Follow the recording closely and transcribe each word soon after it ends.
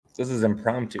is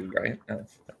impromptu, right?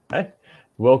 Hi,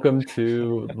 welcome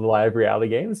to the Live Reality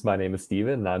Games. My name is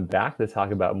Steven, and I'm back to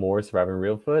talk about more Surviving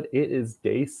Reelfoot. It is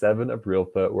day 7 of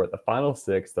Reelfoot. We're at the final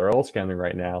 6. They're all scrambling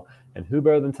right now, and who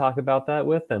better than talk about that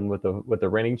with than with the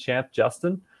reigning champ,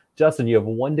 Justin? Justin, you have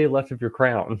 1 day left of your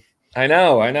crown. I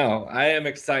know. I am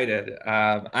excited.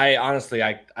 I honestly,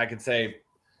 I could say,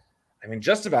 I mean,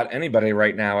 just about anybody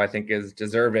right now, I think, is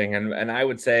deserving, and I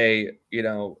would say,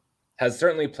 has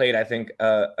certainly played, I think,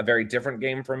 a very different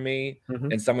game from me.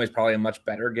 Mhm. In some ways, probably a much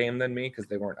better game than me because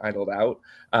they weren't idled out.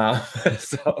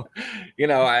 So,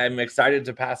 I'm excited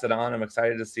to pass it on. I'm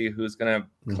excited to see who's going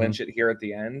to clinch it here at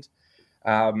the end.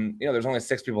 There's only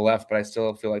 6 people left, but I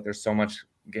still feel like there's so much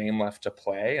game left to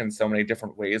play and so many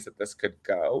different ways that this could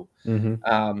go.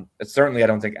 It's certainly, I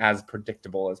don't think, as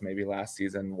predictable as maybe last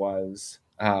season was.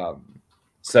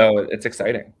 So it's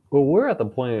exciting. Well, we're at the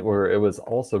point where it was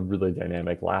also really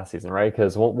dynamic last season, right?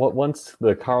 Because once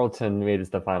the Carlton made it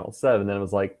to the final 7, then it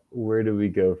was like, where do we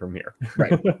go from here?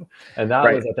 Right. And that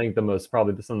Right. was, I think, probably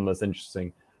some of the most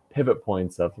interesting pivot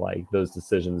points of like those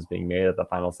decisions being made at the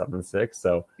final 7-6.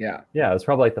 So Yeah, it was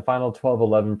probably like the final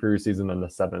 12-11 for your season, and the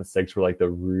 7-6 were like the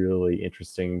really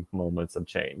interesting moments of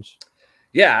change.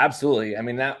 Yeah, absolutely. I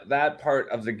mean, that part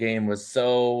of the game was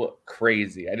so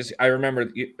crazy. I remember,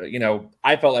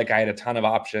 I felt like I had a ton of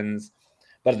options,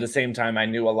 but at the same time, I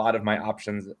knew a lot of my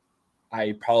options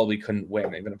I probably couldn't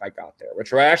win even if I got there.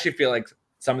 Which I actually feel like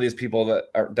some of these people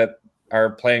that are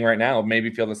playing right now maybe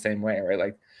feel the same way, right?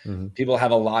 Like people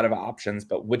have a lot of options,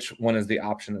 but which one is the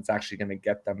option that's actually going to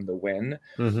get them the win?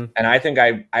 And I think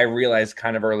I realized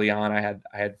kind of early on I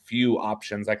had few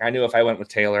options. Like I knew if I went with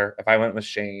Taylor, if I went with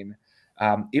Shane.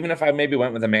 Even if I maybe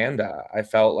went with Amanda, I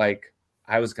felt like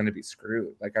I was going to be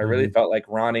screwed. Like I really felt like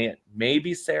Ronnie,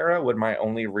 maybe Sarah, were my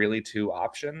only really 2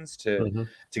 options to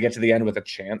get to the end with a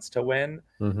chance to win.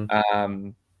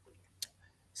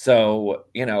 So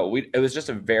it was just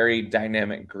a very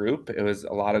dynamic group. It was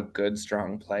a lot of good,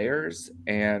 strong players,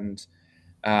 and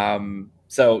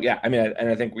so yeah. I mean, and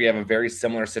I think we have a very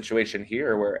similar situation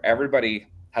here where everybody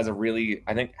has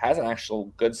has an actual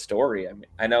good story. I mean,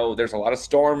 I know there's a lot of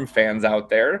Storm fans out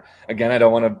there. Again, I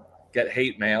don't want to get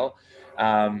hate mail.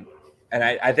 And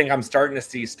I think I'm starting to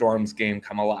see Storm's game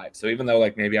come alive. So even though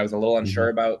like maybe I was a little unsure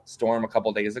about Storm a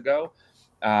couple days ago,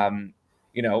 him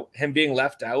being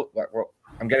left out,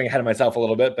 I'm getting ahead of myself a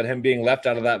little bit, but him being left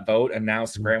out of that vote and now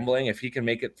scrambling, if he can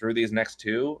make it through these next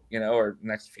 2, or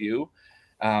next few,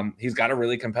 he's got a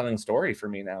really compelling story for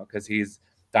me now because he's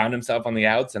found himself on the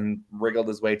outs and wriggled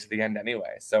his way to the end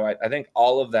anyway. So I think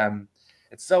all of them,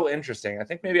 it's so interesting. I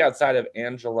think maybe outside of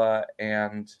Angela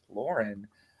and Lauren,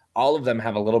 all of them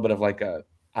have a little bit of like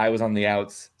I was on the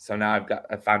outs, so now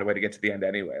I've found a way to get to the end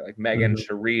anyway. Like Megan,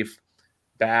 Sharif,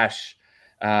 Bash,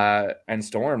 and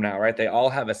Storm now, right? They all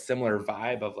have a similar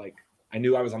vibe of like, I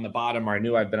knew I was on the bottom, or I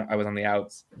knew I was on the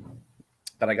outs,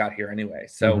 but I got here anyway.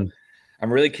 So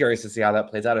I'm really curious to see how that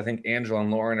plays out. I think Angela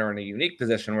and Lauren are in a unique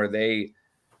position where they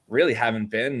really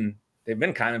they've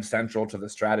been kind of central to the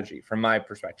strategy from my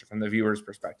perspective, from the viewer's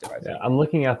perspective. I think. Yeah, I'm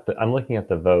looking at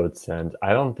the votes, and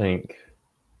I don't think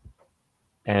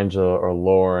Angela or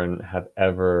Lauren have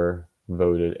ever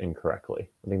voted incorrectly.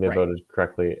 I think they voted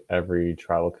correctly every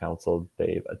tribal council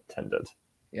they've attended.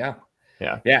 Yeah.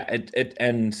 Yeah.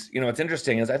 And what's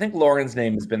interesting is I think Lauren's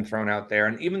name has been thrown out there,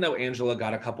 and even though Angela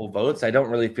got a couple votes, I don't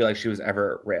really feel like she was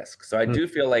ever at risk. So I do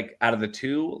feel like out of the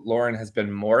 2, Lauren has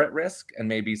been more at risk and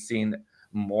maybe seen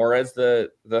more as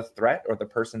the threat or the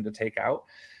person to take out.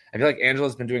 I feel like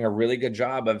Angela's been doing a really good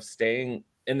job of staying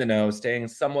in the know, staying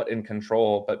somewhat in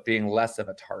control, but being less of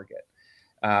a target.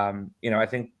 I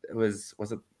think it was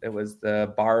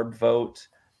the Barb vote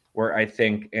where I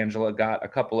think Angela got a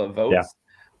couple of votes,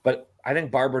 but I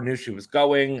think Barbara knew she was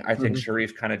going. I think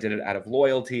Sharif kind of did it out of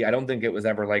loyalty. I don't think it was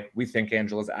ever like, we think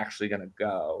Angela's actually going to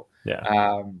go.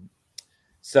 Yeah.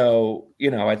 So,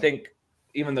 I think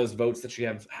even those votes that she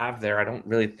have there, I don't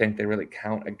really think they really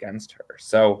count against her.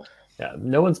 So yeah,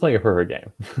 no one's playing a perfect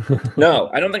game. No,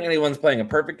 I don't think anyone's playing a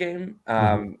perfect game.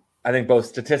 I think both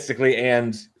statistically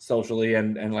and socially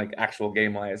and like actual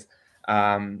game wise,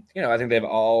 I think they've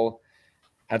all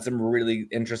had some really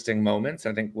interesting moments.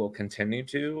 I think will continue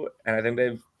to, and I think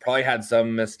they've probably had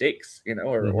some mistakes,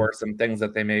 or some things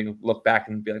that they may look back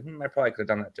and be like, I probably could have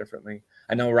done that differently.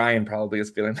 I know Ryan probably is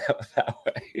feeling that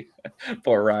way.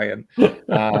 Poor Ryan.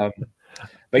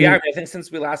 But yeah, I think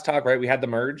since we last talked, right, we had the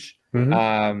merge,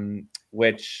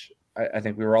 which I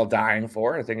think we were all dying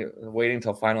for. I think waiting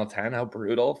till final 10, how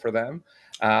brutal for them.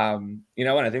 And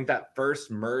I think that first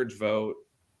merge vote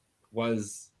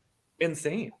was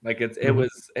insane. Like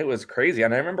it was crazy.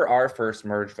 And I remember our first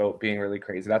merge vote being really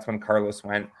crazy. That's when Carlos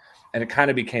went, and it kind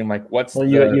of became like, what's Well,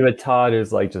 the you had Todd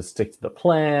who's like just stick to the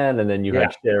plan, and then you yeah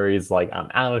had Sherry's like I'm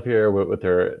out of here with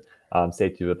her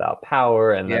safety without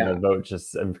power, and then the yeah vote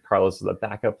just and Carlos with a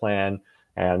backup plan,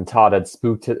 and Todd had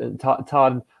spooked it. And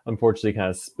Todd unfortunately kind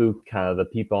of spooked kind of the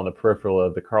people on the peripheral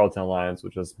of the Carlton Alliance,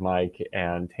 which was Mike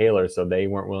and Taylor, so they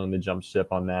weren't willing to jump ship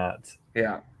on that.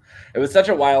 yeah. It was such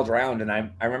a wild round, and I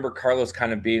remember Carlos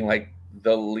kind of being like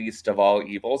the least of all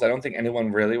evils. I don't think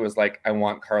anyone really was like, I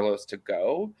want Carlos to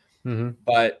go, Mm-hmm.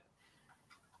 but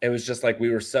it was just like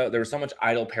there was so much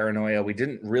idle paranoia. We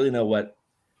didn't really know what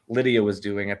Lydia was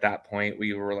doing at that point.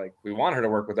 We were like, we want her to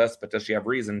work with us, but does she have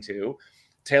reason to?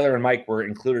 Taylor and Mike were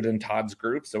included in Todd's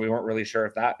group, so we weren't really sure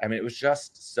if that. I mean, it was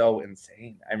just so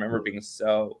insane. I remember being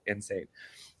so insane,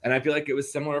 and I feel like it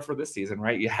was similar for this season,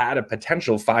 right? You had a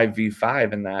potential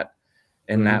 5v5 in that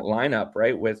lineup,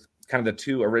 right? With kind of the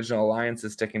two original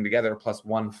alliances sticking together, plus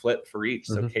one flip for each.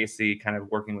 So Casey kind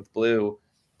of working with blue,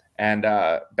 and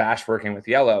Bash working with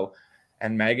yellow,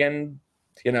 and Megan,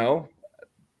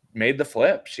 made the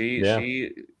flip. She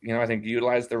I think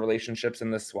utilized the relationships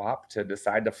in the swap to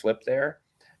decide to flip there,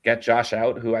 get Josh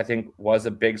out, who I think was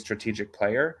a big strategic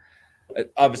player.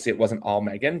 Obviously, it wasn't all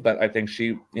Megan, but I think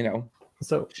she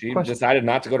decided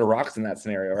not to go to rocks in that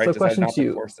scenario, right? So decided not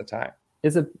to force the tie.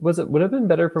 Would it have been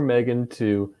better for Megan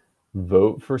to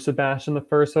vote for Sebastian the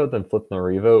first vote than flip the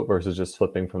revote versus just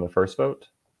flipping from the first vote?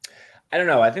 I don't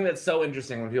know. I think that's so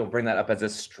interesting when people bring that up as a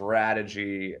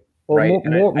strategy. Well,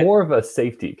 right? more of a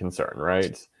safety concern,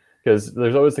 right? Because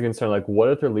there's always the concern, like, what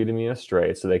if they're leading me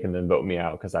astray so they can then vote me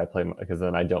out because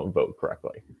then I don't vote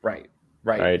correctly. Right.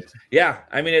 Yeah.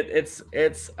 I mean, it's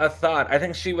a thought. I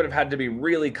think she would have had to be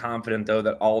really confident, though,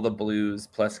 that all the Blues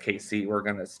plus KC were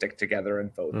going to stick together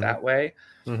and vote that way.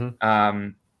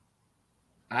 I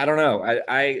don't know.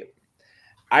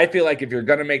 I feel like if you're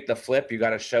going to make the flip, you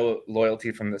got to show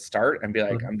loyalty from the start and be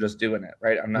like, I'm just doing it,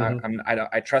 right? I'm not.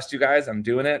 I trust you guys. I'm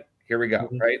doing it. Here we go,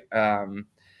 right?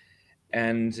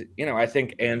 And I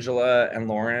think Angela and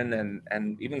Lauren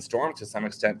and even Storm to some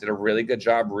extent did a really good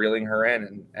job reeling her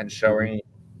in and showing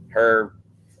her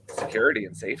security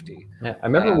and safety. Yeah, I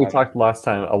remember we talked last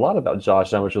time a lot about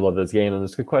Josh, how much we love this game, and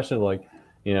there's a good question of like,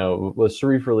 was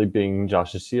Sharif really being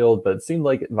Josh's shield? But it seemed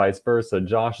like vice versa.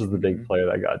 Josh is the big player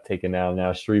that got taken out.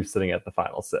 Now Sharif's sitting at the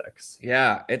final 6.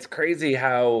 Yeah, it's crazy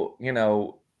how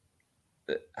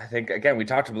I think, again, we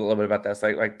talked a little bit about this,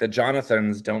 like the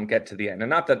Jonathans don't get to the end. And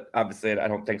not that, obviously, I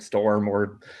don't think Storm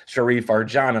or Sharif are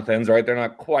Jonathans, right? They're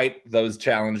not quite those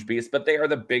challenge beasts, but they are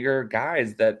the bigger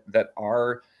guys that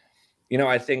are,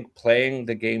 I think, playing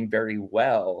the game very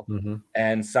well.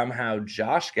 And somehow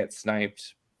Josh gets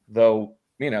sniped, though,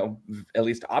 at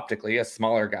least optically, a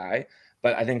smaller guy.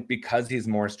 But I think because he's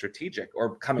more strategic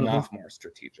or coming off more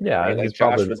strategic. Yeah, right? Like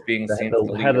Josh was being seen as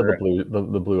the head of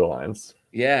the Blue Alliance.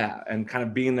 Yeah, and kind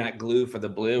of being that glue for the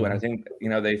blue. And I think,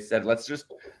 they said, let's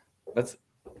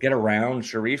get around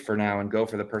Sharif for now and go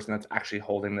for the person that's actually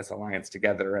holding this alliance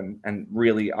together and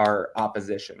really our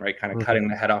opposition, right? Kind of cutting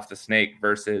the head off the snake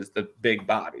versus the big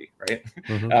body, right?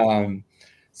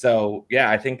 So yeah,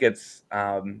 I think it's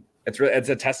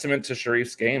a testament to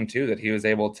Sharif's game too, that he was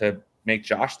able to make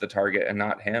Josh the target and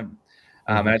not him.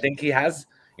 And I think he has,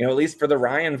 at least for the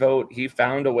Ryan vote, he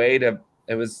found a way to,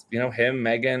 it was, him,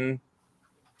 Megan,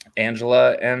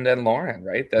 Angela, and then Lauren,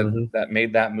 right? That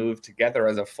made that move together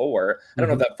as a 4. I don't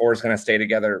know if that 4 is going to stay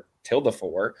together till the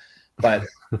 4, but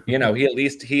he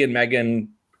and Megan,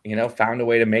 found a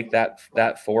way to make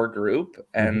that 4 group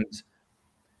and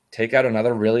take out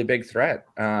another really big threat.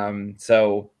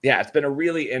 So yeah, it's been a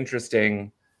really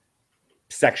interesting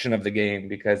section of the game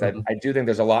because I do think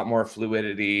there's a lot more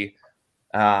fluidity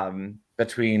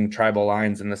between tribal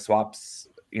lines, and the swaps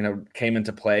came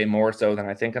into play more so than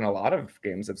I think in a lot of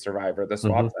games of Survivor. The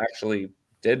swaps actually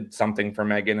did something for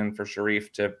Megan and for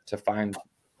Sharif to find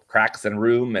cracks and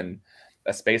room and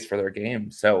a space for their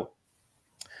game. So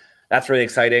that's really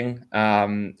exciting.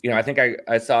 I think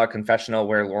I saw a confessional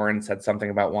where Lauren said something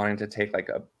about wanting to take like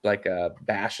a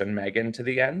Bash and Megan to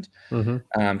the end,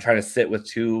 trying to sit with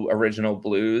 2 original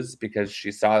Blues because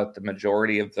she saw that the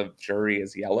majority of the jury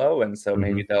is yellow, and so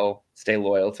maybe they'll stay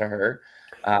loyal to her.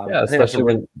 Especially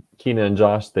when Keenan and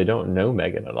Josh, they don't know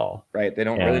Megan at all. Right, they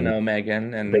don't really know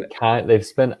Megan, and they've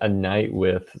spent a night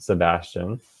with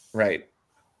Sebastian. Right.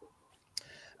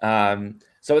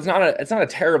 So it's not a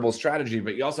terrible strategy,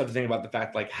 but you also have to think about the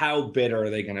fact, like, how bitter are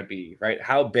they going to be, right?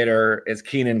 How bitter is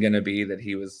Keenan going to be that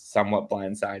he was somewhat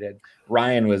blindsided?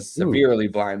 Ryan was severely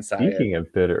blindsided. Speaking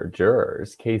of bitter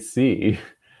jurors, KC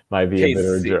might be a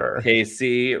bitter juror.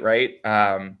 KC, right?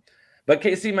 But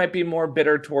Casey might be more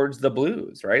bitter towards the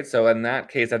Blues, right? So in that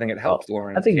case, I think it helps I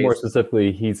Lauren's think more case.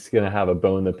 specifically, he's going to have a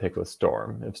bone to pick with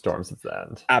Storm if Storm's at the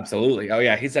end. Absolutely. Oh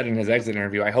yeah, he said in his exit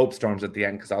interview, "I hope Storm's at the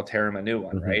end because I'll tear him a new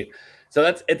one." Right. So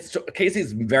it's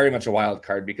Casey's very much a wild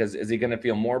card because is he going to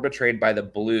feel more betrayed by the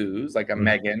Blues, like a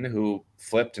Megan who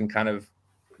flipped and kind of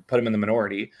put him in the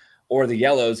minority, or the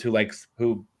Yellows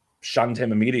who shunned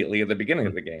him immediately at the beginning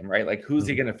of the game, right? Like who's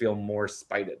he going to feel more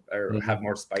spited or have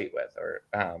more spite with or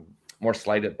more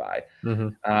slighted by?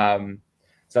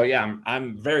 So yeah,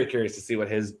 I'm very curious to see what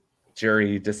his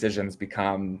jury decisions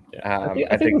become.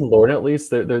 I think with Lauren, at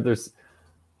least there's.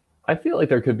 I feel like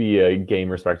there could be a game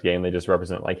respect game. They just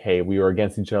represent like, hey, we were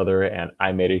against each other, and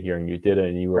I made it here, and you didn't,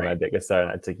 and you were my biggest star, and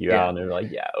I took you out, and they're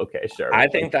like, yeah, okay, sure. I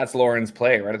think that's Lauren's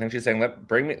play, right? I think she's saying, let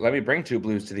me bring two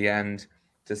Blues to the end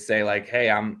to say like,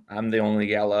 hey, I'm the only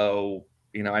Yellow.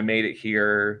 You know, I made it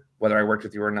here, whether I worked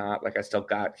with you or not. Like I still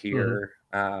got here.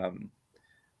 You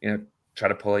know, try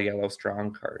to pull a Yellow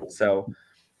strong card. So.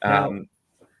 Now,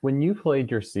 when you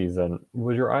played your season,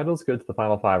 was your idols good to the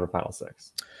final 5 or final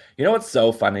 6? You know what's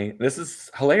so funny? This is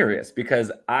hilarious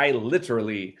because I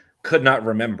literally could not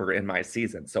remember in my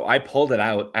season. So I pulled it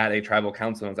out at a tribal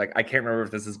council and I was like, I can't remember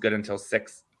if this is good until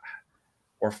 6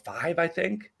 or 5, I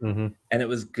think. And it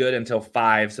was good until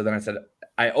 5. So then I said,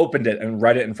 I opened it and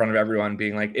read it in front of everyone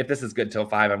being like, if this is good till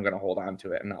 5, I'm going to hold on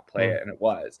to it and not play it. And it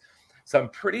was. So I'm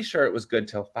pretty sure it was good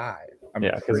till 5. I'm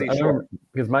pretty sure.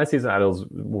 Because my season idols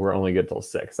were only good till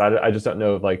 6. I just don't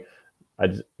know if I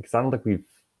just don't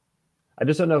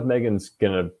know if Megan's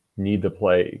gonna need to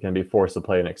play, gonna be forced to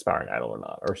play an expiring idol or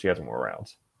not, or if she has one more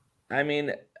round. I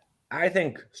mean, I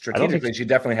think strategically she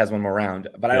definitely has one more round,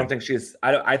 but I don't think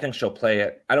I think she'll play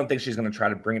it. I don't think she's gonna try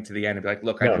to bring it to the end and be like,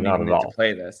 look, I didn't even need to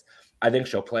play this. I think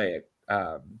she'll play it.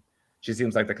 She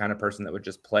seems like the kind of person that would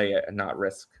just play it and not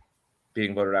risk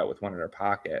being voted out with one in her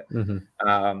pocket.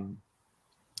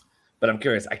 But I'm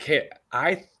curious.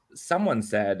 Someone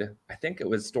said, I think it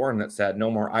was Storm that said no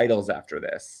more idols after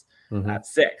this at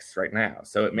 6 right now.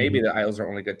 So it may be the idols are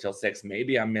only good till 6.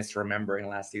 Maybe I'm misremembering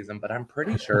last season, but I'm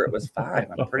pretty sure it was 5.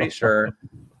 I'm pretty sure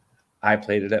I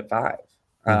played it at 5.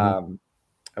 I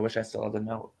wish I still had the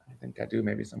note. I think I do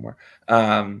maybe somewhere.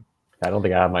 I don't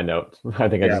think I have my note. I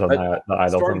think I just have the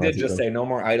idol. Storm did just say no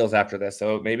more idols after this.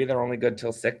 So maybe they're only good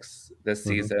till 6 this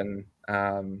season.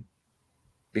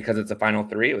 Because it's a final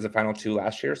 3. It was a final 2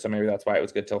 last year. So maybe that's why it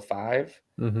was good till 5.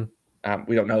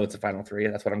 We don't know it's a final 3.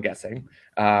 That's what I'm guessing.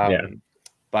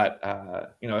 But,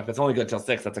 you know, if it's only good till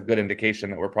 6, that's a good indication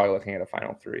that we're probably looking at a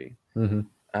final 3.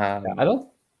 I don't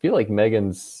feel like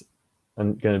Megan's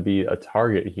going to be a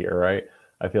target here, right?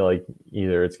 I feel like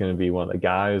either it's going to be one of the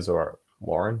guys or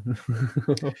Lauren.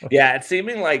 Yeah, it's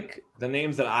seeming like the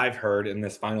names that I've heard in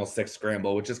this final 6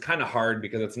 scramble, which is kind of hard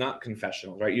because it's not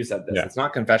confessionals, right? You said this. It's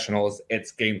not confessionals,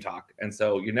 it's game talk. And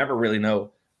so you never really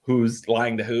know who's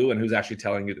lying to who and who's actually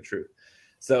telling you the truth.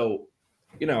 So,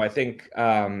 you know, I think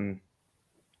the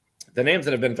names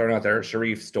that have been thrown out there are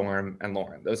Sharif, Storm, and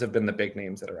Lauren. Those have been the big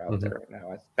names that are out there right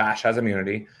now. Bash has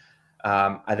immunity.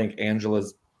 I think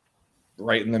Angela's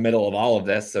right in the middle of all of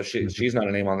this, so she's not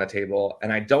a name on the table.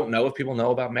 And I don't know if people know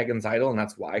about Megan's idol, and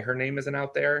that's why her name isn't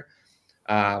out there.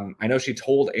 I know she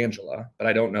told Angela, but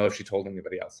I don't know if she told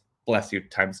anybody else. Bless you,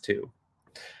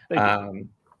 ×2.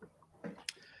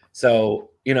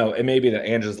 So, you know, it may be that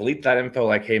Angela's leaked that info,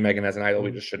 like, hey, Megan has an idol,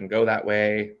 we just shouldn't go that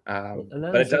way.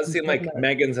 But it does seem like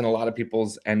Megan's in a lot of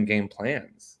people's end game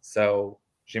plans, so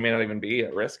she may not even be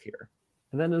at risk here.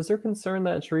 And then is there concern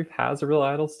that Sharif has a real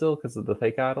idol still because of the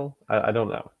fake idol? I don't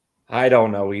know. I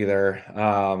don't know either.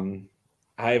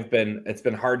 It's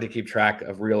been hard to keep track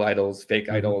of real idols, fake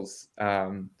idols.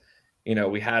 You know,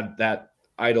 we had that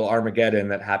idol Armageddon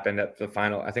that happened at the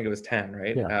final, I think it was 10,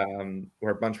 right?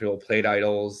 Where a bunch of people played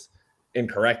idols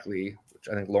incorrectly, which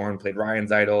I think Lauren played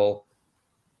Ryan's idol.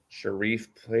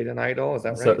 Sharif played an idol. Is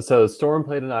that right? So Storm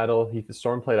played an idol.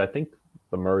 Storm played, I think,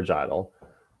 the merge idol.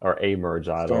 Or a merge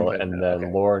idol, and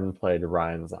then Lauren played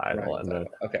Ryan's idol, and then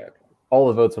all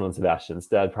the votes went on Sebastian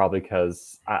instead, probably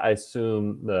because I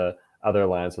assume the other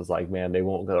alliance was like, man, they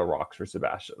won't go to rocks for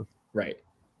Sebastian. Right.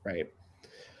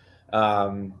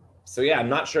 So yeah, I'm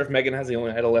not sure if Megan has the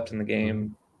only idol left in the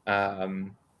game.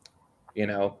 You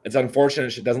know, it's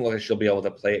unfortunate. It doesn't look like she'll be able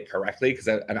to play it correctly because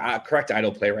a correct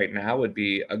idol play right now would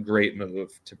be a great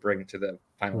move to bring to the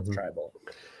finals tribal.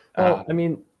 Well, I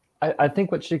mean, I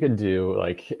think what she could do,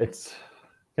 like, it's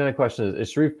kind of question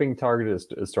is Sharif being targeted,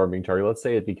 is Storm being targeted? Let's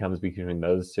say it becomes between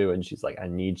those two, and she's like, I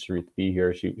need Sharif to be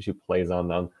here. She plays on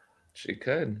them. She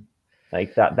could.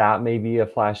 Like, that may be a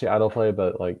flashy idol play,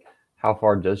 but, like, how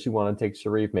far does she want to take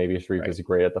Sharif? Maybe Sharif is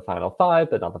great at the final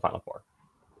 5, but not the final 4.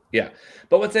 Yeah.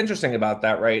 But what's interesting about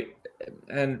that, right?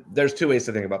 And there's two ways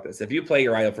to think about this. If you play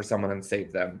your idol for someone and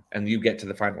save them, and you get to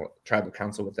the final tribal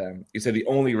council with them, you say the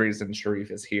only reason Sharif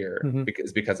is here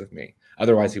is because of me.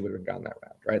 Otherwise, he would have gone that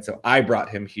route, right? So I brought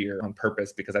him here on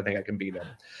purpose because I think I can beat him.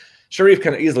 Sharif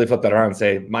can easily flip that around and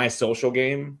say, my social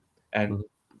game, and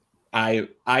I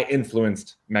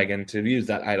influenced Megan to use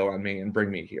that idol on me and bring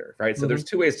me here, right? So there's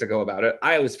two ways to go about it.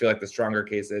 I always feel like the stronger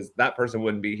case is that person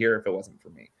wouldn't be here if it wasn't for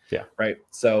me. Yeah. Right.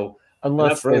 So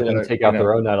unless they really take out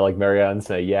their own idol like Maria and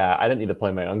say, yeah, I didn't need to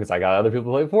play my own because I got other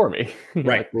people to play for me.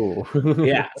 Right. Like,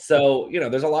 yeah. So,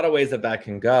 there's a lot of ways that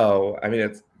can go. I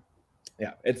mean,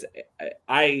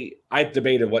 I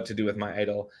debated what to do with my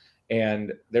idol,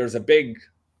 and there was a big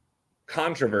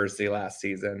controversy last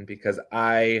season because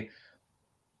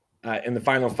in the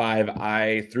final 5,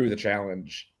 I threw the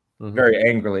challenge very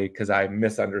angrily because I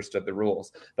misunderstood the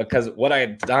rules. Because what I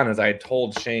had done is I had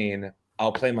told Shane,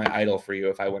 I'll play my idol for you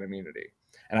if I win immunity.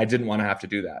 And I didn't want to have to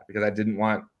do that because I didn't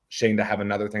want Shane to have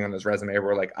another thing on his resume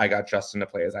where like I got Justin to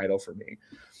play his idol for me.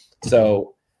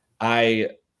 So I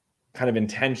kind of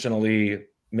intentionally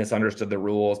misunderstood the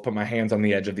rules, put my hands on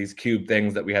the edge of these cube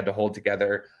things that we had to hold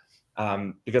together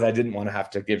because I didn't want to have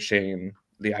to give Shane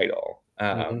the idol.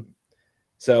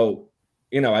 So,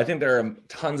 I think there are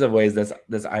tons of ways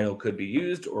this idol could be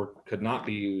used or could not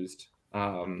be used.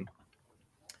 I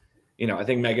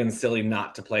think Megan's silly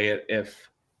not to play it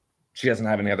if she doesn't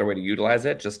have any other way to utilize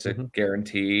it, just to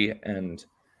guarantee. And,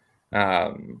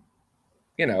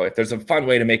 if there's a fun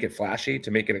way to make it flashy,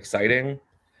 to make it exciting,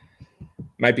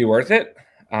 might be worth it.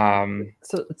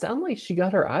 So it sounded like she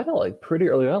got her idol like pretty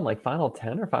early on, like final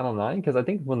 10 or final 9, because I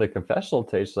think when the confessional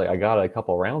takes, like I got it a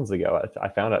couple rounds ago, I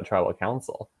found out Tribal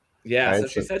Council. Yeah, right? So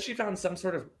she said she found some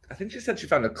sort of, I think she said she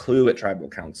found a clue at Tribal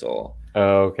Council.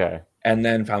 Oh, okay. And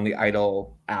then found the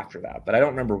idol after that, but I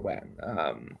don't remember when.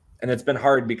 And it's been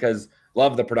hard because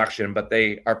love the production, but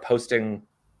they are posting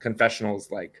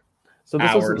confessionals like so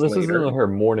this is her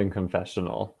morning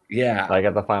confessional. Yeah. Like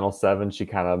at the final 7, she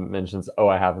kind of mentions, oh,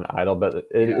 I have an idol, but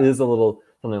it is a little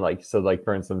something like, so like,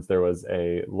 for instance, there was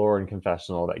a Lauren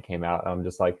confessional that came out. And I'm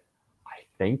just like, I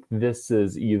think this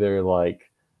is either like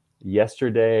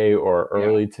yesterday or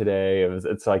early today.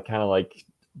 It's like kind of like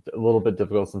a little bit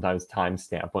difficult sometimes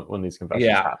timestamp when these confessions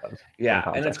happen. Yeah,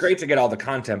 and it's great to get all the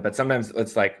content, but sometimes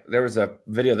it's like there was a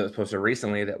video that was posted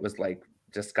recently that was like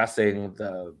discussing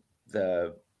the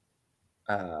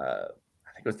I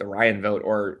think it was the Ryan vote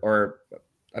or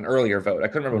an earlier vote. I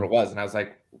couldn't remember what it was, and I was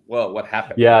like, "Whoa, what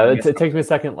happened?" Yeah, it takes me a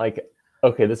second. Like,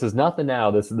 okay, this is not the now.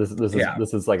 This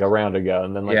is like a round ago,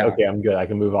 and then like, okay, I'm good. I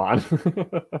can move on.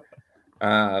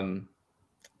 I'm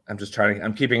just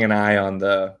I'm keeping an eye on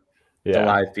the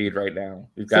live feed right now.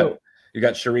 You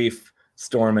got Sharif,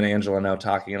 Storm, and Angela now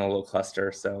talking in a little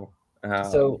cluster. So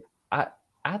at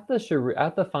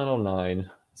the final 9.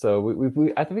 So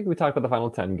I think we talked about the final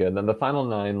 10 good. Then the final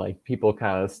 9, like people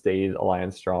kind of stayed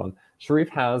Alliance strong. Sharif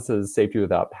has his safety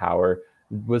without power.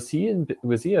 Was he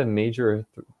a major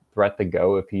threat to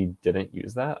go if he didn't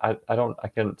use that? I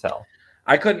couldn't tell.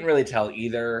 I couldn't really tell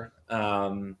either.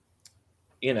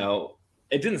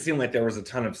 It didn't seem like there was a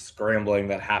ton of scrambling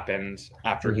that happened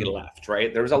after he left,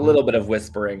 right? There was a little bit of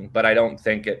whispering, but I don't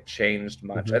think it changed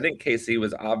much. I think KC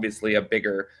was obviously a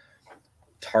bigger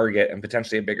target and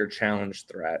potentially a bigger challenge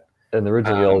threat. And the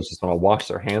original yells just want to wash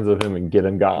their hands of him and get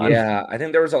him gone. Yeah, I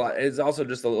think there was a lot. It's also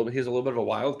just he's a little bit of a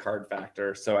wild card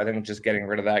factor. So I think just getting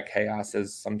rid of that chaos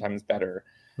is sometimes better.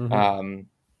 So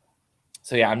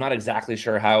yeah, I'm not exactly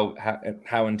sure how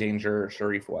in danger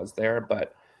Sharif was there,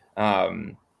 but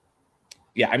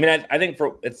yeah, I mean, I think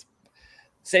it's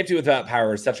safety without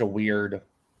power is such a weird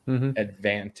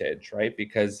advantage, right?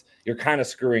 Because you're kind of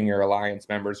screwing your alliance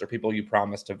members or people you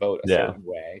promised to vote a certain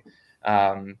way.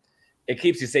 It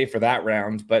keeps you safe for that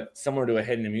round, but similar to a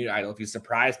hidden immune idol, if you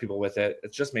surprise people with it,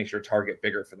 it just makes your target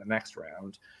bigger for the next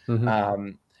round.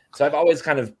 So I've always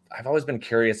been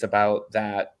curious about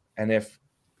that, and if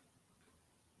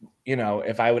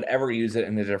I would ever use it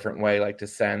in a different way, like to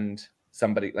send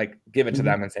somebody, like give it to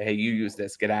them and say, hey, you use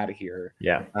this, get out of here.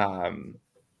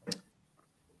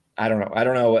 I don't know. I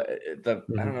don't know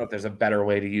if there's a better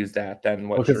way to use that than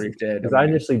what Sharif did. Because I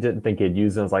initially didn't think he'd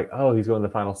use it. I was like, oh, he's going to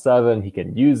the final 7. He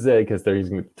can use it because they're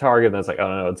using the target. And I was like, oh,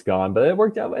 no, it's gone. But it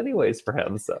worked out anyways for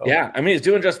him. So yeah, I mean, he's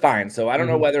doing just fine. So I don't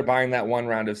know whether buying that one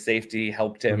round of safety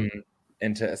helped him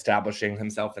into establishing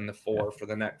himself in the 4 for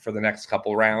the next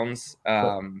couple rounds.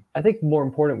 I think more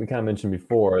important, we kind of mentioned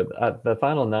before, the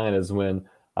final 9 is when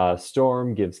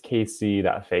Storm gives KC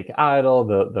that fake idol,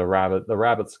 the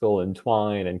rabbit skull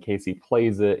entwine, and KC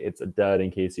plays it. It's a dud,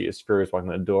 and KC is furious walking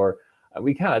the door.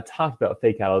 we kind of talked about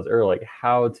fake allies earlier, like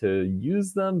how to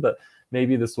use them, but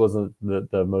maybe this wasn't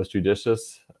the most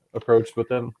judicious approach with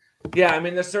them. Yeah, I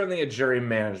mean, there's certainly a jury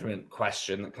management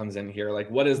question that comes in here.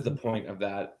 Like, what is the point of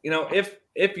that?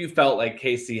 If you felt like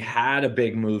Casey had a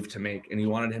big move to make and you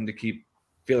wanted him to keep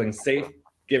feeling safe,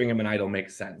 giving him an idol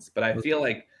makes sense. But I feel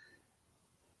like,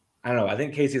 I don't know, I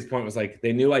think Casey's point was like,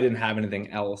 they knew I didn't have anything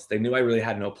else. They knew I really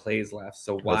had no plays left.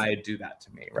 So why do that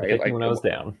to me, right? Like when I was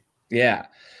down. Yeah.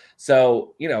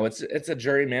 So, it's a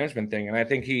jury management thing. And I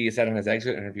think he said in his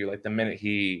exit interview, like the minute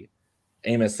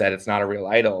Amos said it's not a real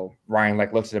idol, Ryan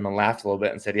like looked at him and laughed a little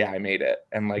bit and said, yeah, I made it.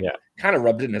 And like kind of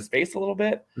rubbed it in his face a little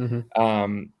bit.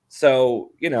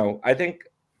 So, I think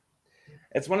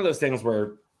it's one of those things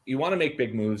where you want to make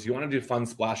big moves. You want to do fun,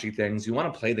 splashy things. You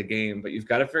want to play the game, but you've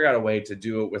got to figure out a way to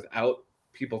do it without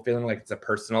people feeling like it's a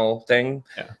personal thing.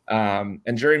 Yeah.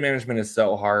 And jury management is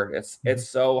so hard. It's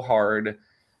so hard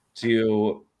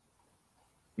to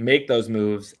make those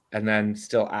moves and then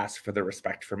still ask for the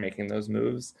respect for making those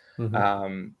moves. I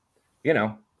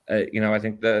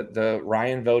think the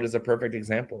Ryan vote is a perfect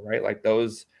example, right? Like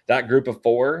that group of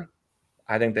 4,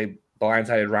 I think they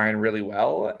blindsided Ryan really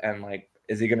well. And like,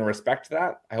 is he going to respect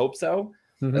that? I hope so.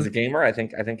 As a gamer, I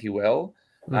think he will.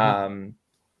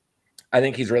 I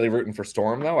think he's really rooting for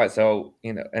Storm though. So,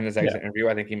 in his exit interview,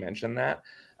 I think he mentioned that.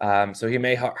 So he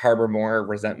may harbor more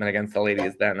resentment against the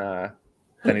ladies than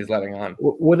he's letting on.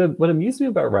 What amused me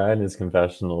about Ryan in his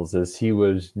confessionals is he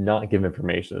was not giving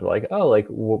information. Like, oh, like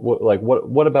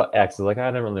what about X? Like,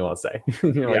 I don't really want to say.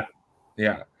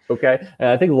 Yeah. Okay. And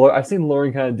I think I've seen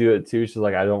Lauren kind of do it too. She's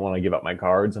like, I don't want to give up my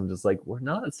cards. I'm just like, we're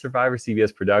not a Survivor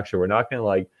CBS production. We're not going to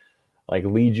like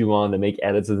lead you on to make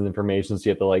edits of the information. So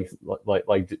you have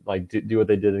to do what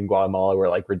they did in Guatemala, where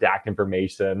like redact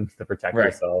information to protect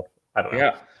yourself. I don't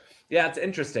know. Yeah. It's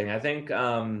interesting. I think,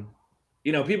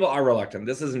 people are reluctant.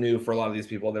 This is new for a lot of these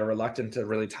people. They're reluctant to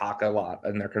really talk a lot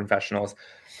in their confessionals.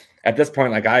 At this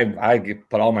point, like I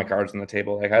put all my cards on the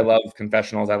table. Like I love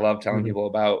confessionals. I love telling people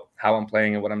about how I'm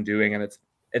playing and what I'm doing. And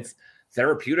it's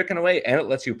therapeutic in a way, and it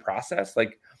lets you process.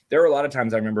 Like there were a lot of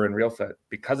times I remember in Reelfoot,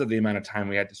 because of the amount of time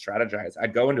we had to strategize,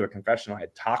 I'd go into a confessional,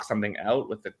 I'd talk something out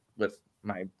with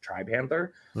my tribe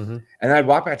handler, and I'd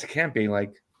walk back to camp being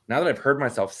like, now that I've heard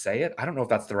myself say it, I don't know if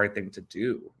that's the right thing to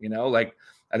do. Like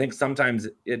I think sometimes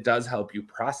it does help you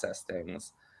process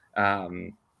things.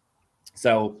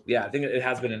 So yeah, I think it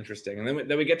has been interesting. And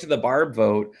then we get to the Barb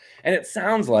vote, and it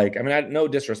sounds like, I mean, no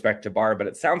disrespect to Barb, but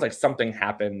it sounds like something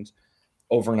happened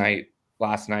overnight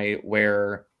last night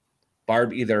where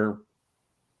Barb either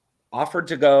offered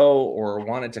to go or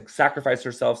wanted to sacrifice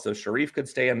herself so Sharif could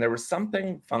stay. And there was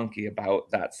something funky about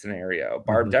that scenario.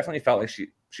 Barb definitely felt like she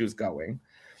was going.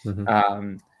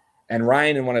 And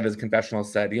Ryan, in one of his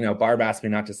confessionals, said, Barb asked me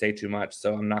not to say too much,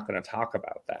 so I'm not going to talk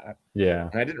about that. Yeah.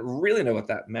 And I didn't really know what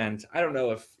that meant. I don't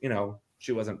know if,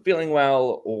 she wasn't feeling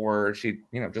well, or she,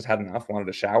 just had enough, wanted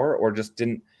to shower, or just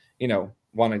didn't,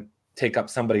 want to take up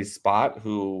somebody's spot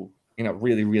who,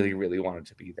 really, really, really wanted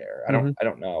to be there. I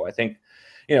don't know. I think,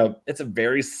 it's a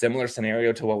very similar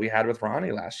scenario to what we had with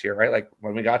Ronnie last year, right? Like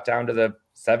when we got down to the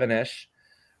 7-ish,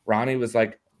 Ronnie was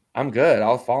like, I'm good.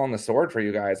 I'll fall on the sword for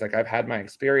you guys. Like I've had my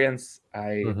experience.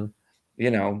 I've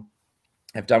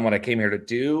done what I came here to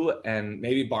do. And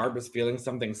maybe Barb was feeling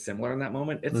something similar in that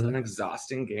moment. It's an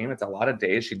exhausting game. It's a lot of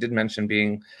days. She did mention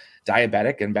being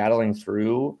diabetic and battling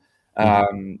through,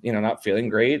 not feeling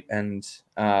great. And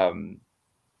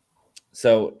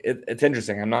so it's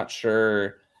interesting. I'm not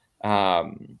sure,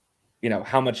 how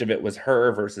much of it was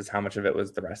her versus how much of it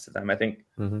was the rest of them. I think,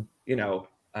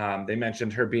 they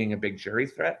mentioned her being a big jury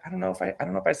threat. I don't know if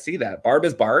I see that. Barb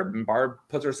is Barb, and Barb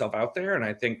puts herself out there. And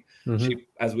I think she,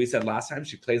 as we said last time,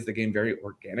 she plays the game very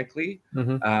organically,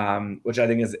 which I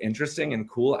think is interesting and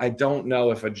cool. I don't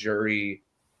know if a jury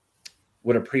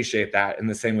would appreciate that in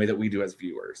the same way that we do as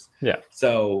viewers. Yeah.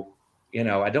 So,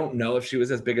 I don't know if she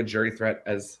was as big a jury threat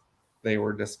as they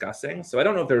were discussing. So I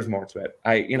don't know if there's more to it.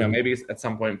 Maybe at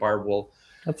some point Barb will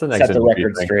set the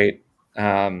record straight.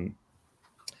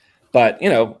 But,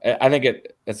 I think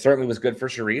it certainly was good for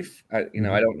Sharif. I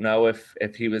don't know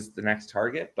if he was the next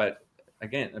target, but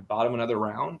again, it bought him another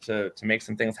round to make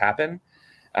some things happen.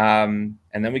 And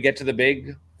then we get to the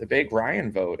big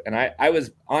Ryan vote. And I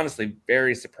was honestly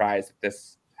very surprised that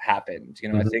this happened.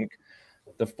 I think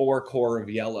the 4 core of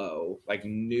Yellow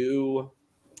knew.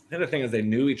 The other thing is they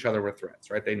knew each other were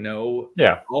threats, right? They know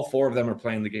all 4 of them are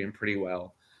playing the game pretty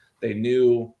well. They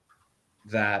knew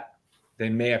that they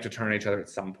may have to turn on each other at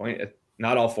some point.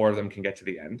 Not all 4 of them can get to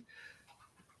the end.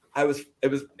 It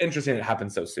was interesting it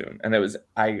happened so soon. And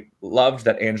I loved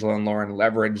that Angela and Lauren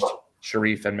leveraged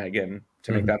Sharif and Megan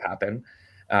to make that happen.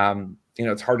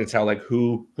 it's hard to tell like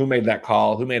who made that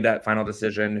call, who made that final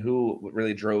decision, who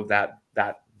really drove that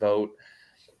vote.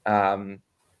 But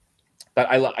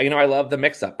I love the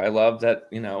mix up. I love that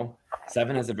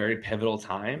 7 is a very pivotal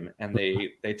time, and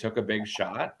they took a big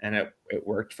shot, and it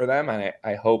worked for them. And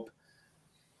I hope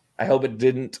it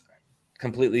didn't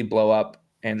completely blow up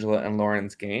Angela and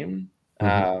Lauren's game.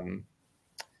 And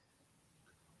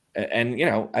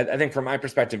I think from my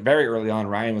perspective, very early on,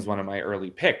 Ryan was one of my early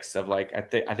picks of like, I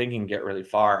think he can get really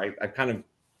far. I kind of,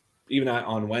 even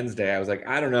on Wednesday, I was like,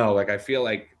 I don't know. Like, I feel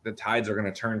like the tides are going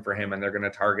to turn for him and they're going to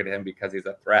target him because he's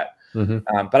a threat.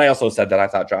 But I also said that I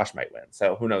thought Josh might win.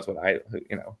 So who knows what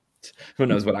who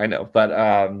knows what I know. But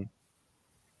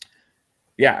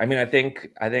yeah, I mean, I think,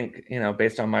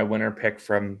 based on my winner pick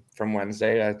from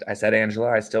Wednesday, I said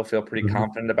Angela. I still feel pretty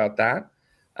confident about that.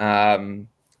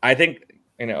 I think,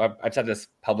 I've said this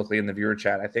publicly in the viewer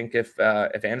chat. I think if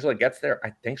Angela gets there, I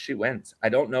think she wins. I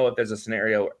don't know if there's a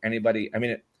scenario where anybody, I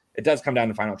mean, it does come down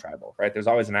to final tribal, right? There's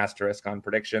always an asterisk on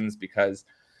predictions because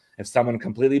if someone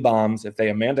completely bombs, if they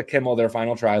Amanda Kimmel their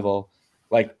final tribal,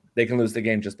 like they can lose the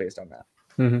game just based on that.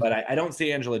 But I don't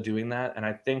see Angela doing that. And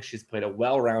I think she's played a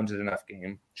well-rounded enough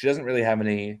game. She doesn't really have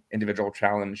any individual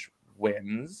challenge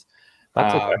wins.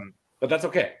 That's okay. But that's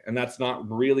okay. And that's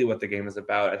not really what the game is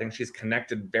about. I think she's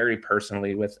connected very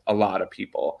personally with a lot of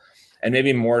people, and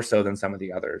maybe more so than some of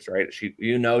the others, right? She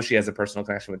has a personal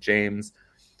connection with James.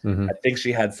 I think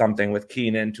she had something with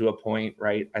Keenan to a point,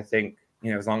 right? I think,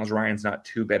 as long as Ryan's not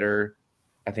too bitter,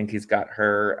 I think he's got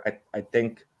her. I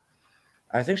think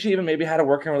she even maybe had a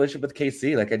working relationship with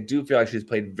KC. Like, I do feel like she's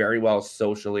played very well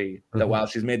socially, that while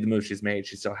she's made the move she's made,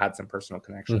 she still had some personal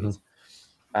connections.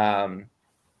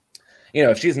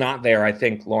 If she's not there, I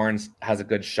think Lawrence has a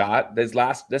good shot. This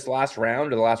last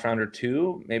round, or the last round or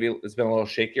two, maybe it's been a little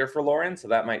shakier for Lauren, so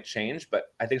that might change.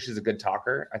 But I think she's a good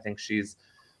talker. I think she's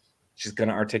going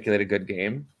to articulate a good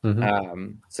game.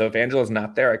 So if Angela's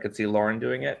not there, I could see Lauren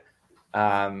doing it.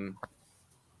 I'm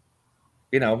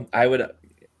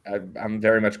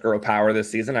very much girl power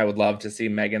this season. I would love to see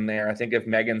Megan there. I think if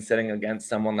Megan's sitting against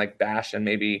someone like Bash and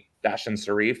maybe Bash and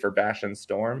Sharif or Bash and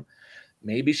Storm,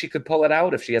 maybe she could pull it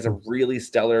out if she has a really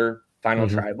stellar final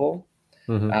tribal,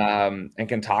 and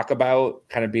can talk about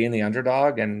kind of being the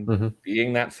underdog and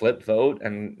being that flip vote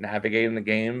and navigating the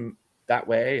game that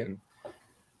way. And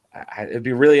it'd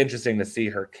be really interesting to see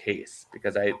her case,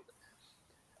 because I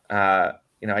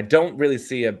don't really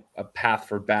see a path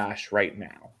for Bash right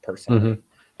now, personally.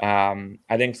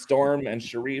 I think Storm and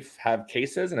Sharif have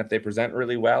cases, and if they present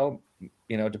really well,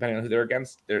 depending on who they're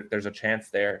against, there's a chance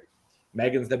there.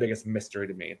 Megan's the biggest mystery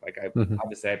to me. Like,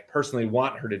 obviously, I personally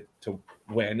want her to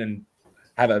win and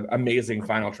have an amazing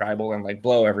final tribal and like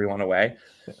blow everyone away.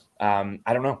 I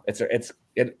don't know.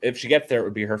 If she gets there, it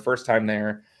would be her first time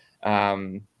there.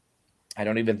 I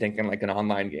don't even think in like an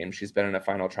online game she's been in a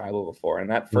final tribal before. And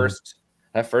that first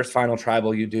final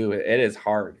tribal you do, it is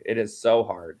hard. It is so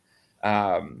hard.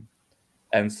 And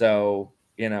so,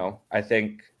 I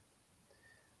think,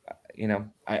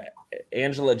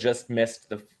 Angela just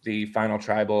missed the final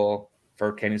tribal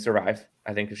for Can You Survive?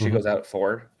 I think if she goes out at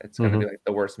 4, it's going to be like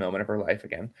the worst moment of her life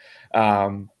again.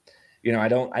 I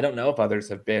don't know if others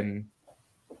have been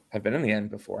in the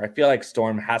end before. I feel like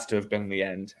Storm has to have been in the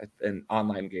end in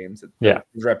online games.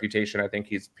 His reputation, I think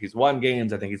he's won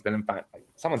games. I think he's been in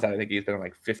someone said I think he's been in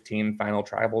like 15 final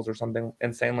tribals or something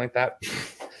insane like that.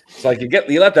 So like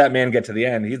you let that man get to the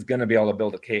end, he's going to be able to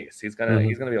build a case. He's going to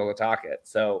be able to talk it.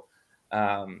 So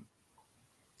I'm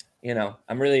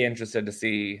really interested to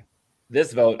see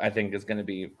this vote. I think is going to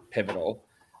be pivotal.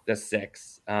 The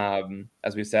 6,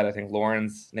 as we said, I think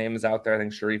Lauren's name is out there. I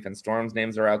think Sharif and Storm's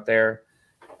names are out there.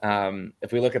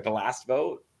 If we look at the last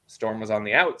vote, Storm was on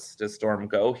the outs. Does Storm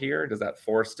go here? Does that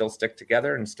 4 still stick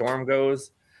together and Storm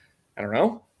goes? I don't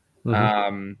know.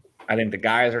 I think the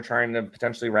guys are trying to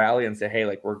potentially rally and say, hey,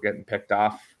 like, we're getting picked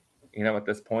off, at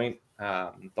this point.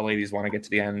 The ladies want to get to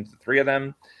the end, the 3 of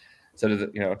them. So do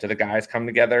the guys come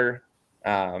together?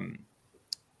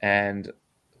 And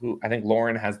who I think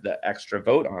Lauren has the extra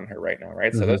vote on her right now,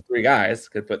 right? So those 3 guys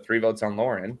could put 3 votes on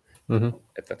Lauren.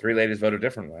 If the 3 ladies vote a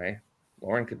different way,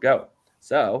 Lauren could go.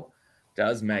 So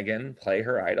does Megan play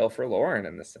her idol for Lauren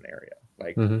in this scenario?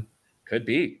 Like, could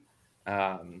be.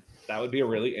 That would be a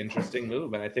really interesting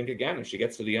move. And I think, again, if she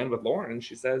gets to the end with Lauren and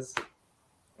she says, the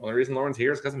only reason Lauren's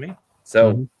here is because of me. So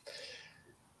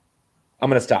I'm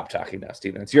going to stop talking now,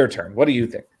 Steven. It's your turn. What do you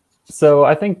think? So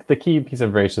I think the key piece of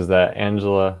information is that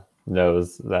Angela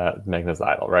knows that Megan is the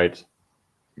idol, right?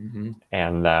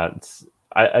 And that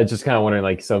I just kind of wondering,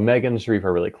 like, so Megan and Sharif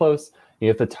are really close.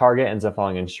 If the target ends up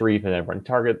falling in Sharif and everyone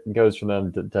target goes for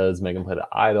them, does Megan play the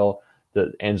idol?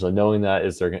 Angela knowing that,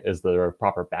 is there a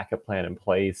proper backup plan in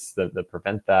place that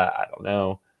prevent that? I don't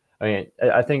know. I mean,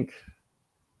 I think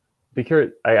because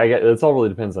I get it all really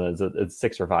depends on it's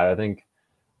 6 or 5. I think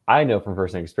I know from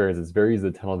first-hand experience it's very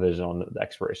easy to tunnel vision on the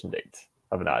expiration date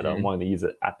of an item, wanting to use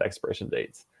it at the expiration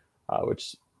date,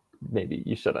 which maybe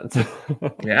you shouldn't.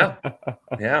 Yeah.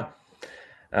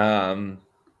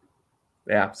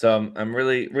 So I'm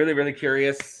really, really, really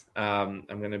curious. I'm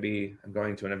going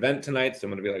to an event tonight, so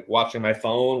I'm going to be like watching my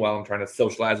phone while I'm trying to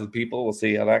socialize with people. We'll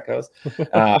see how that goes.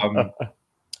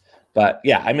 But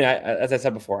yeah, I mean, as I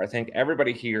said before, I think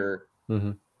everybody here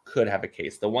could have a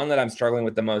case. The one that I'm struggling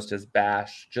with the most is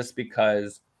Bash, just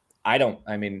because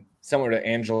similar to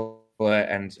Angela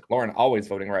and Lauren always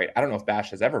voting right, I don't know if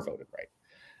Bash has ever voted right.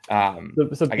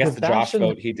 I guess the Josh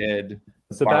vote he did.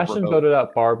 Sebastian voted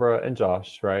out Barbara and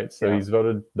Josh, right? So he's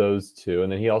voted those two,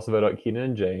 and then he also voted out Keenan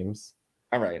and James.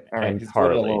 All right. And he's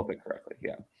Carly. voted a little bit correctly,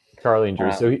 yeah. Carly and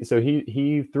Drew. So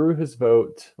he threw his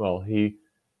vote. Well, he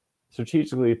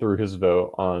strategically threw his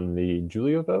vote on the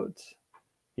Julia vote,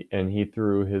 and he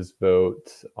threw his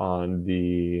vote on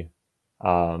the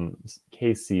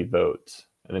KC vote,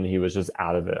 and then he was just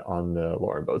out of it on the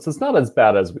Lauren vote. So it's not as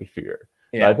bad as we fear.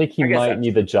 Yeah, I think he might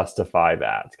need to justify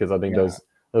that, because I think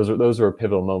those were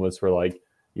pivotal moments where like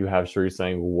you have Sheree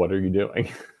saying, "What are you doing?"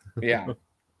 Yeah,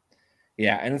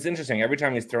 and it's interesting. Every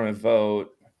time he's thrown a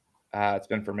vote, it's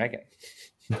been for Megan.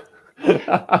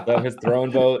 So his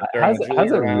thrown vote during the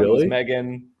Julia round was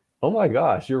Megan. Oh my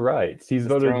gosh, you're right. He's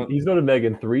voted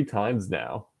Megan 3 times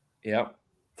now. Yep.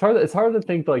 It's hard to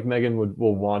think like Megan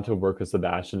will want to work with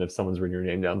Sebastian if someone's written your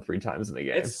name down 3 times in a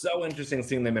game. It's so interesting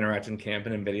seeing them interact in camp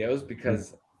and in videos,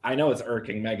 because I know it's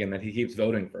irking Megan that he keeps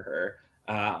voting for her.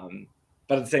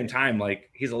 But at the same time,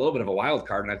 like, he's a little bit of a wild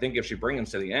card, and I think if she brings him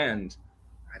to the end,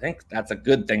 I think that's a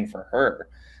good thing for her.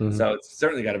 So it's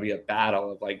certainly got to be a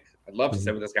battle of like, I'd love to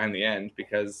sit with this guy in the end,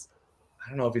 because I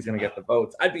don't know if he's going to get the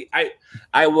votes.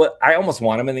 I almost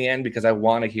want him in the end, because I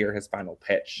want to hear his final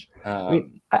pitch.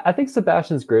 I think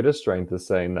Sebastian's greatest strength is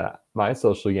saying that my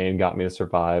social game got me to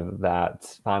survive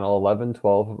that final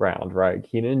 11-12 round, right?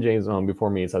 Keenan and James went home before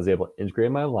me, so I was able to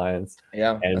integrate my alliance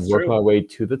and work my way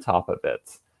to the top of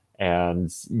it.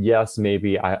 And yes,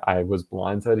 maybe I was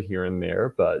blindsided here and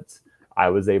there, but I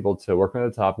was able to work on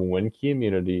the top and win key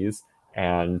immunities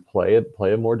and play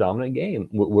a more dominant game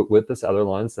with this other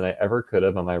alliance than I ever could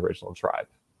have on my original tribe.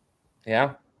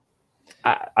 Yeah.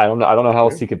 I don't know how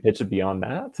else he could pitch it beyond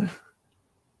that.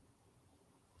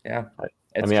 Yeah,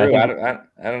 it's true. I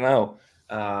don't know.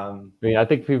 I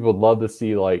think people would love to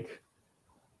see like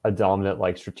a dominant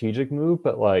like strategic move,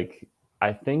 but like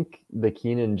I think the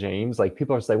Keenan James, like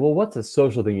people are saying, well, what's a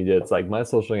social thing you did? It's like my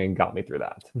social game got me through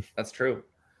that. That's true.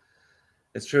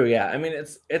 It's true. Yeah. I mean,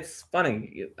 it's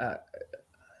funny.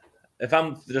 If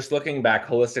I'm just looking back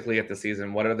holistically at the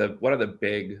season, what are the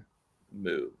big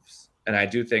moves? And I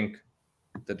do think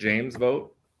the James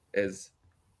vote is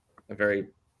a very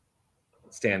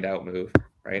standout move,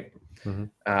 right?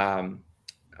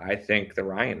 I think the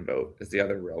Ryan vote is the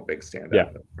other real big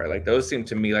standout move, right? Like those seem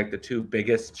to me like the 2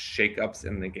 biggest shakeups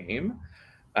in the game.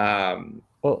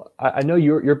 Well, I know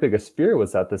your biggest fear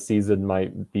was that the season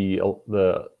might be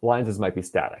the alliances might be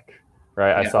static,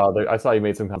 right? Yeah. I saw you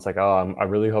made some comments like, oh, I'm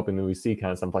really hoping that we see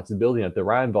kind of some flexibility at the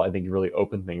Ryan vote. I think you really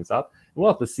opened things up. We'll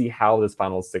have to see how this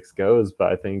final 6 goes,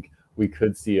 but I think we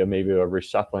could see maybe a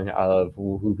reshuffling of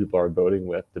who people are voting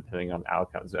with depending on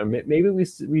outcomes. And maybe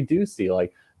we do see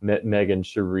like Megan,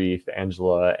 Sharif,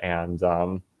 Angela,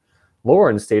 and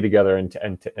Lauren stay together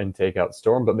and take out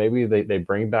Storm, but maybe they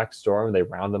bring back Storm, they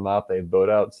round them up, they vote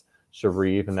out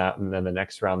Sharif, and then the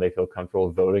next round they feel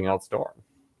comfortable voting out Storm.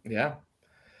 Yeah,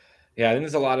 I think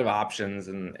there's a lot of options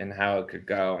and how it could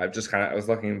go. I was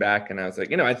looking back and I was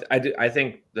like, I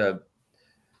think the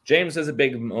James is a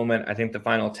big moment. I think the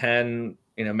final 10,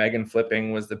 Megan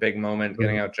flipping was the big moment,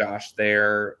 getting out Josh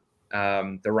there,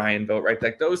 the Ryan vote, right?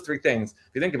 Like those 3 things.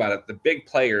 If you think about it, the big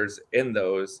players in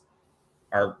those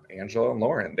are Angela and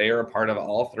Lauren. They are a part of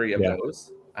all 3 of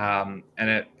those. And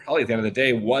it probably at the end of the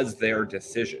day was their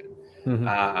decision.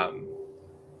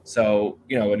 So,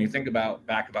 when you think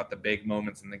back about the big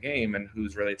moments in the game and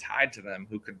who's really tied to them,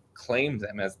 who could claim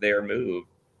them as their move,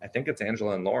 I think it's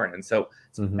Angela and Lauren. And so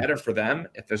it's better for them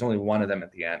if there's only one of them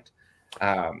at the end.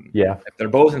 If they're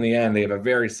both in the end, they have a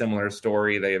very similar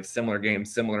story. They have similar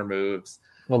games, similar moves.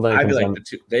 Well, I feel like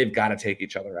they've got to take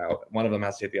each other out. One of them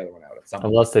has to take the other one out at some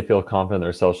point. Unless they feel confident in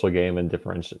their social game and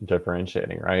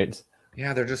differentiating, right?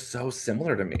 Yeah, they're just so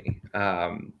similar to me.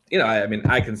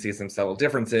 I can see some subtle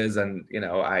differences, and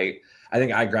I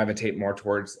think I gravitate more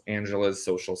towards Angela's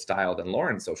social style than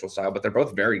Lauren's social style, but they're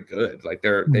both very good. Like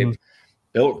they've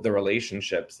built the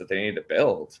relationships that they need to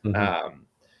build.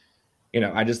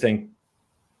 I just think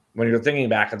when you're thinking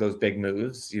back at those big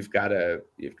moves, you've got to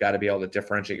be able to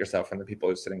differentiate yourself from the people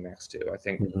who're sitting next to. I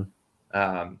think.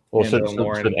 Well,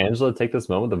 should Angela take this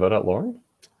moment to vote out Lauren?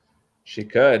 She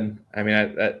could. I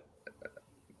mean, that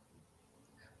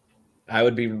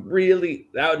would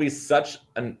be such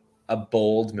a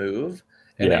bold move.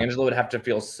 And Angela would have to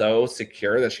feel so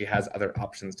secure that she has other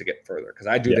options to get further. Because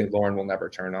I do think Lauren will never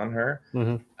turn on her.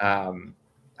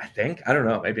 I think. I don't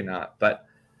know. Maybe not. But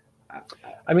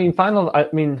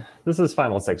this is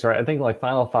final 6, right? I think like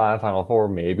final 5, final 4,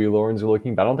 maybe Lauren's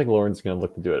looking, but I don't think Lauren's going to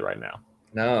look to do it right now.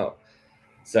 No.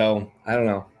 So I don't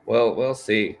know. We'll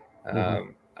see.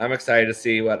 I'm excited to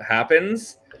see what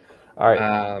happens. All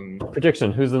right.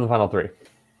 Prediction: who's in the final 3?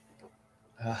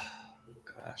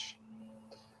 Gosh.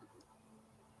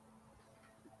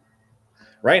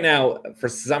 Right now, for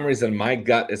some reason, my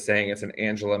gut is saying it's an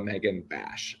Angela, Megan,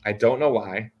 Bash. I don't know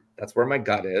why. That's where my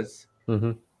gut is.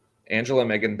 Angela,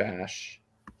 Megan, Bash.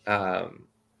 I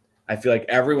feel like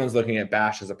everyone's looking at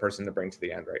Bash as a person to bring to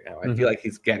the end right now. I feel like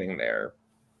he's getting there.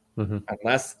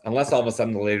 Unless all of a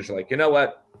sudden the ladies are like, you know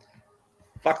what?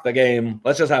 Fuck the game.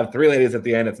 Let's just have 3 ladies at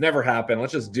the end. It's never happened.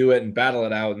 Let's just do it and battle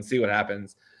it out and see what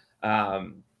happens. I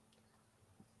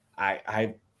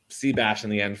see Bash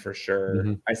in the end for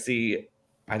sure.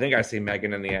 I think I see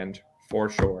Megan in the end for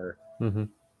sure.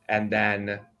 And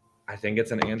then I think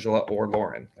it's an Angela or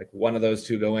Lauren. Like one of those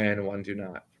two go in and one do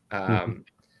not.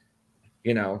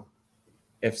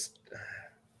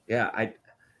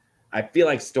 I feel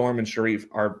like Storm and Sharif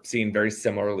are seen very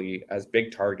similarly as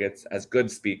big targets, as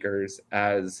good speakers,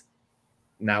 as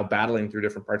now battling through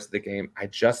different parts of the game. I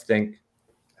think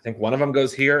one of them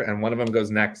goes here and one of them goes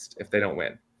next if they don't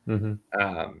win.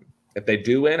 If they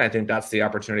do win, I think that's the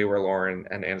opportunity where Lauren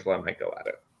and Angela might go at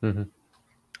it.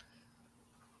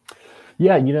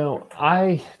 Yeah,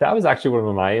 that was actually one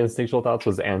of my instinctual thoughts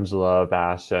was Angela,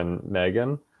 Bash, and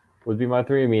Megan would be my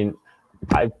 3. I mean,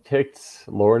 I picked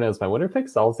Lauren as my winner pick,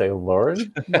 so I'll say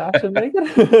Lauren, Bash, and Megan.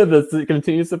 This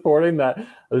continue supporting that.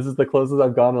 This is the closest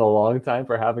I've gone in a long time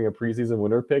for having a preseason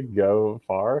winner pick go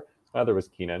far. My other was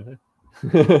Keenan.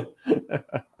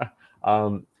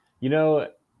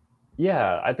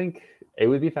 I think it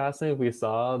would be fascinating if we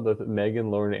saw the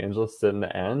Megan, Lauren, and Angela sit in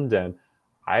the end, and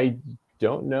I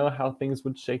don't know how things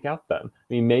would shake out then. I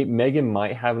mean, Megan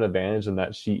might have an advantage in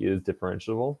that she is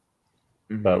differentiable,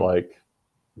 but like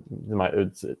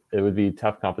it would be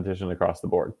tough competition across the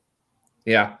board.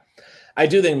 Yeah, I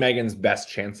do think Megan's best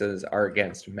chances are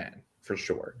against men for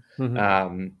sure. Not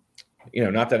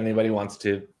that anybody wants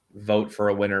to vote for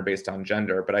a winner based on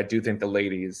gender, but I do think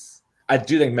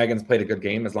Megan's played a good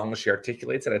game as long as she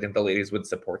articulates it. I think the ladies would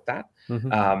support that.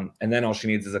 And then all she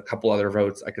needs is a couple other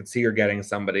votes. I could see her getting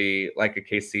somebody like a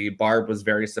KC. Barb was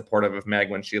very supportive of Meg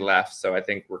when she left. So I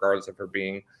think regardless of her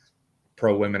being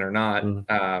pro-women or not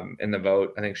in the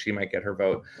vote, I think she might get her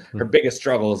vote. Her biggest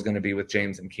struggle is going to be with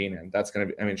James and Keenan. That's going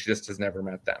to be, she just has never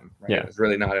met them. Right? Has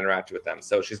really not interacted with them.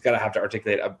 So she's got to have to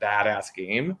articulate a badass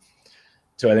game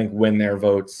to, I think, win their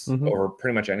votes over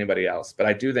pretty much anybody else. But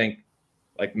I do think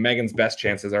like Megan's best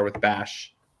chances are with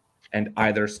Bash and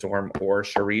either Storm or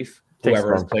Sharif,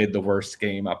 whoever has played the worst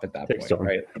game up at that point, Storm.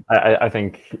 Right? I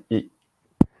think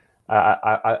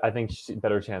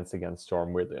better chance against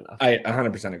Storm, weirdly enough. I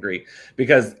 100% agree.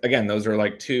 Because, again, those are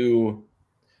like two...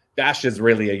 Bash is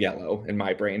really a yellow in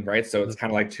my brain, right? So it's kind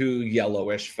of like two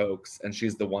yellowish folks, and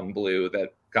she's the one blue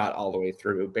that got all the way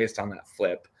through based on that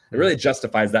flip. It really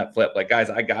justifies that flip. Like, guys,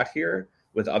 I got here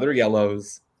with other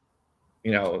yellows.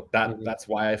 That's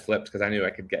why I flipped, because I knew I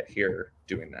could get here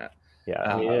doing that.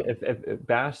 Yeah, if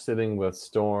Bash sitting with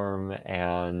Storm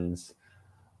and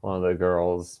one of the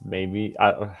girls, maybe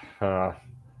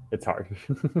it's hard.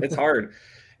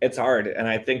 It's hard. And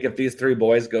I think if these 3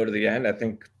 boys go to the end, I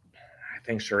think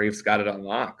Sharif's got it on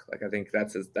lock. Like I think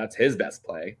that's his best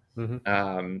play.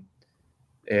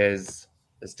 Is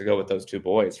to go with those 2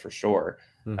 boys for sure.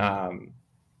 I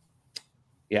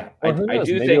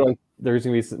do think like we're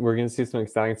going to see some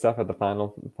exciting stuff at the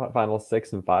final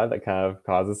 6 and 5 that kind of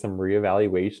causes some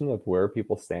reevaluation of where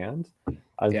people stand.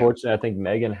 Unfortunately, I think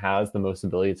Megan has the most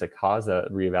ability to cause a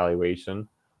reevaluation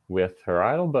with her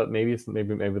idol, but maybe some of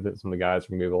the guys are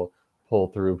going to be able to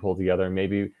pull together, and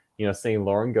maybe seeing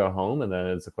Lauren go home, and then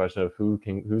it's a question of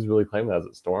who's really claiming that. Is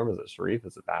it Storm? Is it Sharif?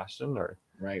 Is it Bastion? Or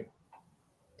right?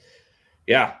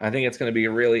 Yeah, I think it's going to be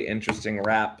a really interesting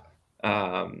wrap.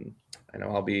 I know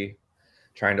I'll be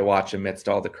trying to watch amidst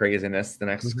all the craziness the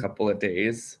next couple of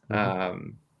days.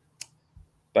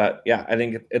 But yeah, I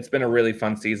think it's been a really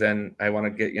fun season. I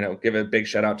want to give a big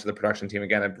shout out to the production team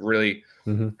again. I really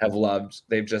have loved.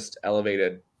 They've just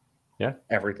elevated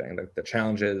everything. The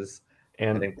challenges.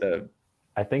 And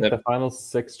I think the final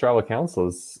 6 tribal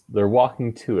councils, they're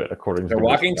walking to it, according to they're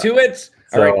walking to it.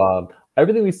 So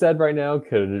everything we said right now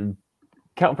could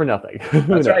count for nothing.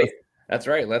 That's right. That's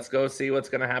right. Let's go see what's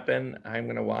going to happen. I'm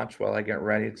going to watch while I get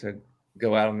ready to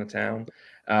go out on the town.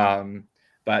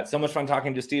 But so much fun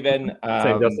talking to Steven.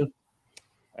 Same, Justin.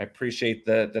 I appreciate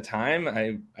the time.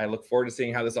 I look forward to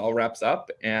seeing how this all wraps up,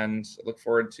 and look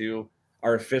forward to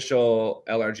our official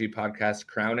LRG podcast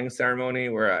crowning ceremony,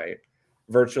 where I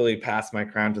virtually pass my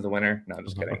crown to the winner. No, I'm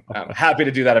just kidding. I'm happy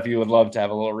to do that if you would love to have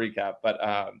a little recap. But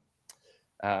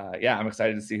yeah, I'm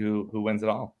excited to see who wins it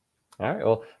all. All right.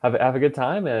 Well, have a good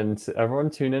time, and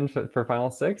everyone tune in for Final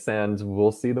Six, and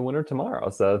we'll see the winner tomorrow.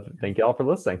 So thank you all for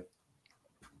listening.